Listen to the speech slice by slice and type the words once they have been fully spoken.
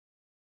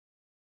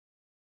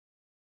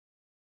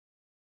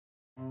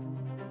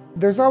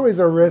There's always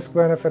a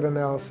risk-benefit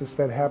analysis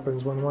that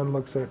happens when one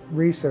looks at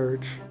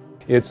research.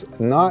 It's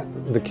not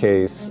the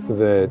case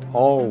that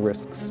all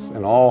risks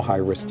and all high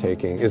risk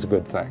taking is a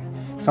good thing.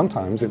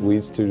 Sometimes it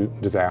leads to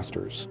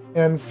disasters.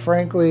 And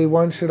frankly,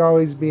 one should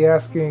always be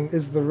asking,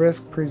 is the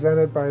risk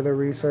presented by the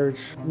research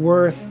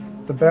worth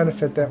the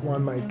benefit that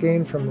one might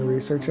gain from the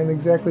research, and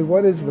exactly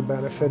what is the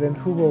benefit and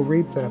who will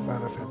reap that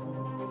benefit?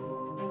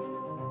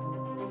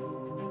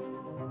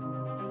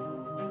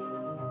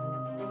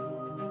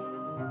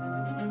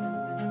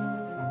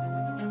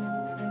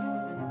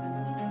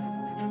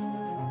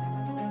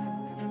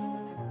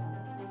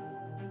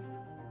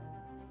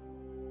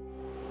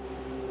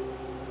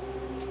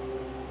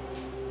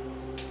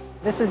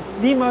 This is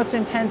the most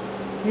intense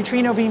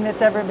neutrino beam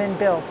that's ever been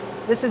built.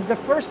 This is the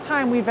first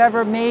time we've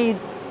ever made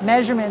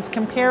measurements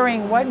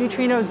comparing what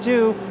neutrinos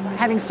do,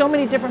 having so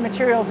many different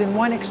materials in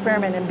one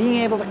experiment and being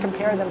able to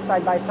compare them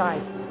side by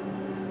side.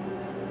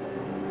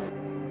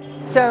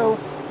 So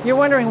you're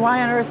wondering,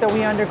 why on earth are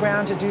we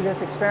underground to do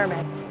this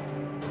experiment?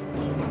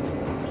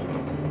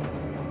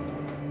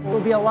 It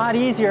would be a lot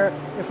easier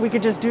if we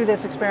could just do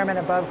this experiment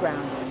above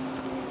ground.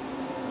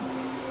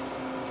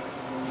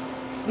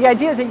 The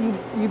idea is that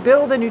you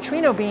build a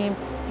neutrino beam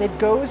that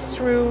goes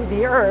through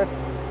the Earth.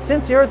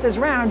 Since the Earth is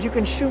round, you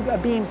can shoot a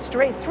beam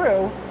straight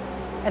through,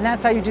 and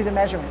that's how you do the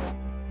measurements.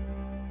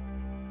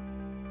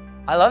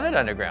 I love it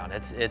underground.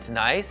 It's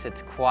nice,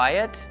 it's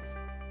quiet.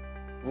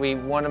 We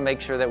want to make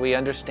sure that we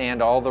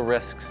understand all the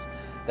risks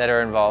that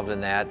are involved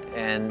in that,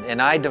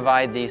 and I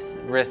divide these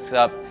risks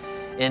up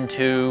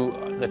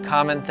into the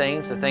common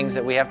things, the things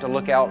that we have to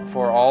look out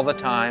for all the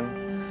time.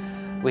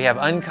 We have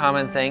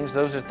uncommon things.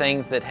 Those are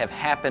things that have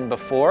happened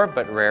before,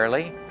 but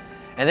rarely.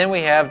 And then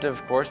we have,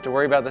 of course, to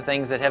worry about the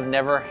things that have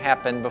never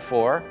happened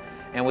before,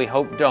 and we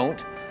hope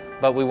don't,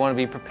 but we want to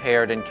be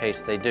prepared in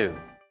case they do.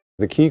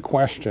 The key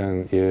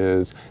question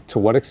is, to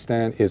what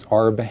extent is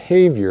our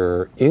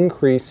behavior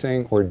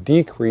increasing or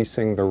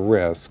decreasing the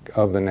risk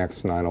of the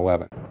next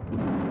 9/11?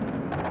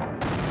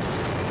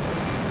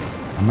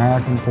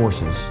 American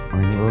forces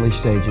are in the early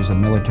stages of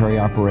military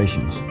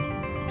operations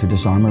to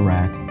disarm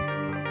Iraq.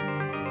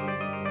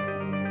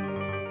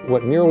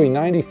 What nearly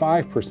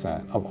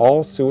 95% of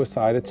all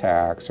suicide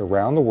attacks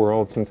around the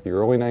world since the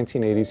early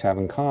 1980s have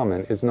in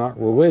common is not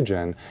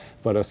religion,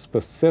 but a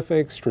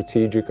specific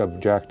strategic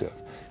objective: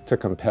 to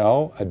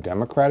compel a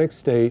democratic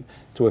state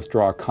to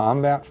withdraw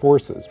combat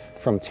forces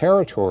from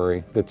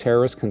territory the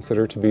terrorists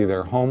consider to be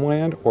their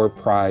homeland or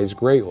prize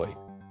greatly.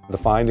 The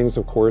findings,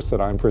 of course,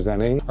 that I'm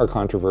presenting are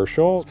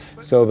controversial,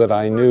 so that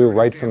I knew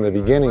right from the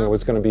beginning it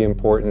was going to be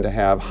important to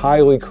have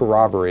highly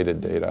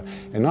corroborated data,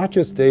 and not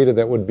just data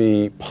that would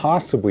be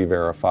possibly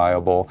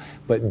verifiable,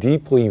 but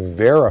deeply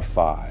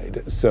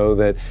verified, so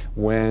that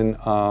when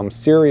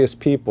serious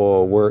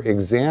people were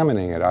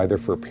examining it, either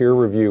for peer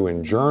review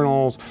in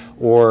journals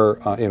or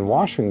in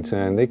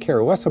Washington, they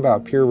care less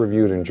about peer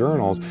reviewed in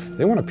journals,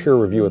 they want to peer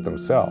review it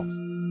themselves.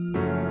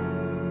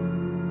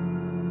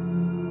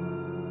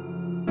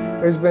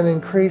 There's been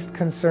increased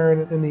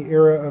concern in the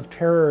era of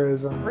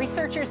terrorism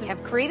Researchers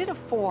have created a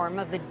form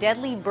of the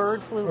deadly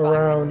bird flu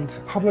around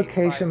virus.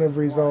 publication of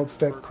results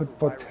that could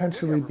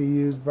potentially be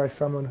used by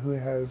someone who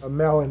has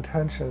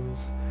malintentions.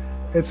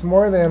 It's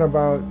more than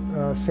about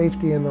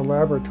safety in the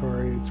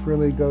laboratory. It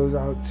really goes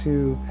out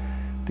to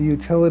the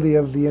utility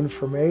of the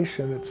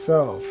information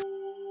itself.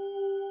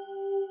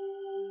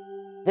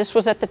 This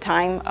was at the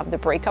time of the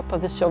breakup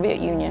of the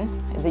Soviet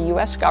Union. The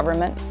U.S.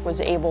 government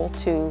was able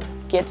to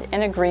get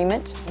an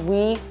agreement.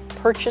 We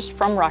purchased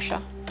from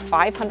Russia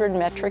 500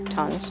 metric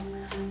tons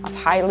of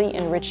highly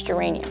enriched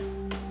uranium.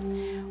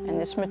 And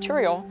this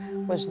material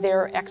was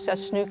their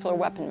excess nuclear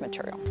weapon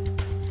material.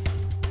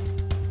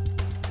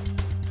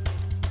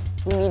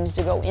 We needed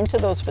to go into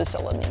those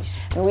facilities,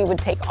 and we would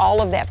take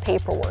all of that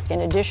paperwork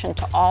in addition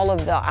to all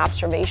of the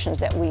observations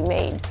that we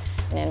made,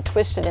 and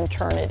twist it and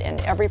turn it in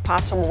every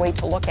possible way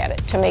to look at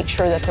it to make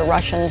sure that the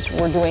Russians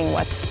were doing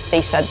what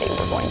they said they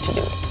were going to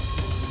do.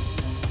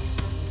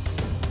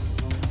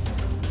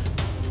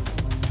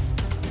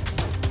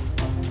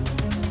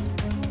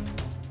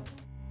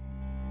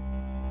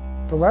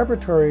 The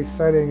laboratory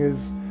setting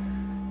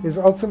is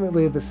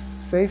ultimately the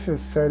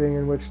safest setting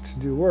in which to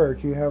do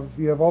work. You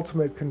have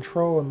ultimate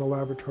control in the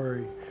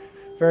laboratory.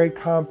 Very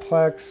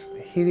complex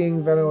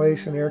heating,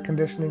 ventilation, air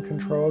conditioning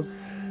controls,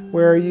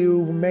 where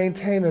you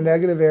maintain a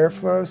negative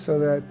airflow so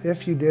that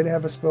if you did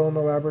have a spill in the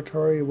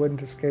laboratory, it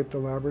wouldn't escape the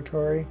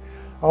laboratory.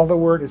 All the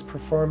work is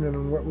performed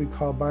in what we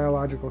call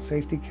biological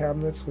safety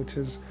cabinets, which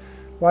is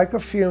like a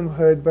fume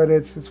hood, but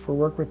it's for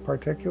work with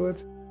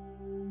particulates.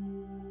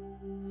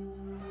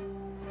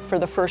 For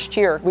the first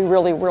year, we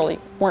really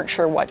weren't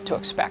sure what to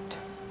expect.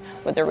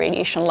 Would the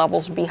radiation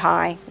levels be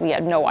high? We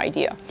had no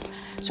idea.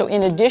 So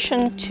in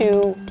addition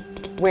to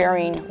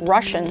wearing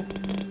Russian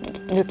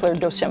nuclear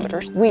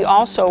dosimeters, we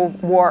also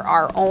wore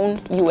our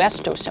own US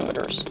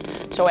dosimeters.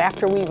 So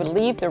after we would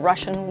leave, the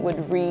Russian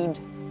would read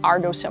our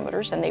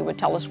dosimeters and they would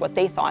tell us what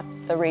they thought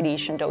the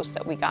radiation dose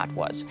that we got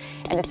was.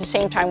 And at the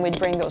same time, we'd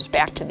bring those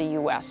back to the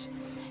US.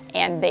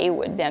 and they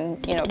would then,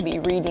 be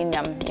reading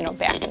them,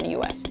 back in the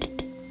U.S.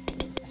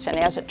 And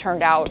as it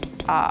turned out,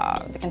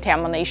 the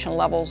contamination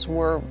levels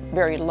were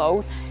very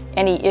low.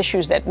 Any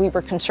issues that we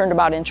were concerned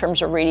about in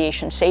terms of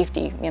radiation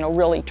safety,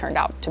 really turned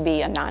out to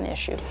be a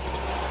non-issue.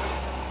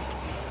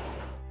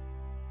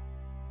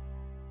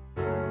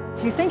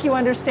 If you think you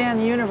understand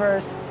the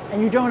universe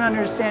and you don't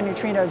understand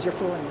neutrinos, you're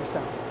fooling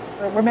yourself.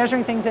 We're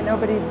measuring things that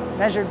nobody's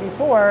measured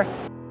before.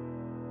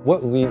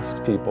 What leads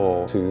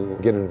people to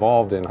get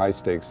involved in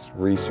high-stakes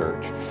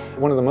research?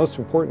 One of the most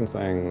important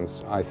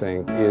things, I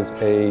think, is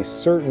a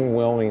certain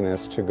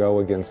willingness to go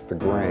against the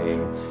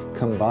grain,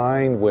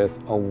 combined with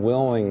a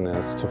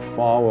willingness to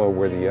follow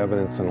where the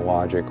evidence and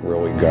logic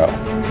really go.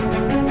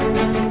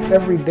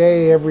 Every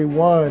day,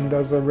 everyone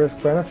does a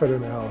risk-benefit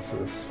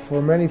analysis. For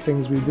many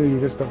things we do, you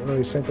just don't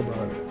really think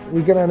about it.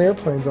 We get on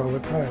airplanes all the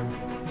time.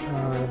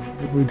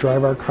 We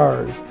drive our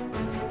cars.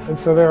 And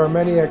so there are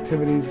many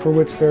activities for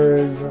which there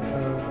is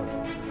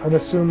an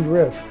assumed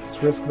risk.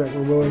 It's risk that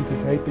we're willing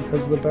to take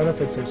because the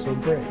benefits are so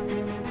great.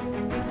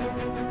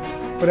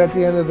 But at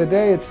the end of the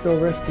day, it's still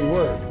risky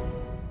work.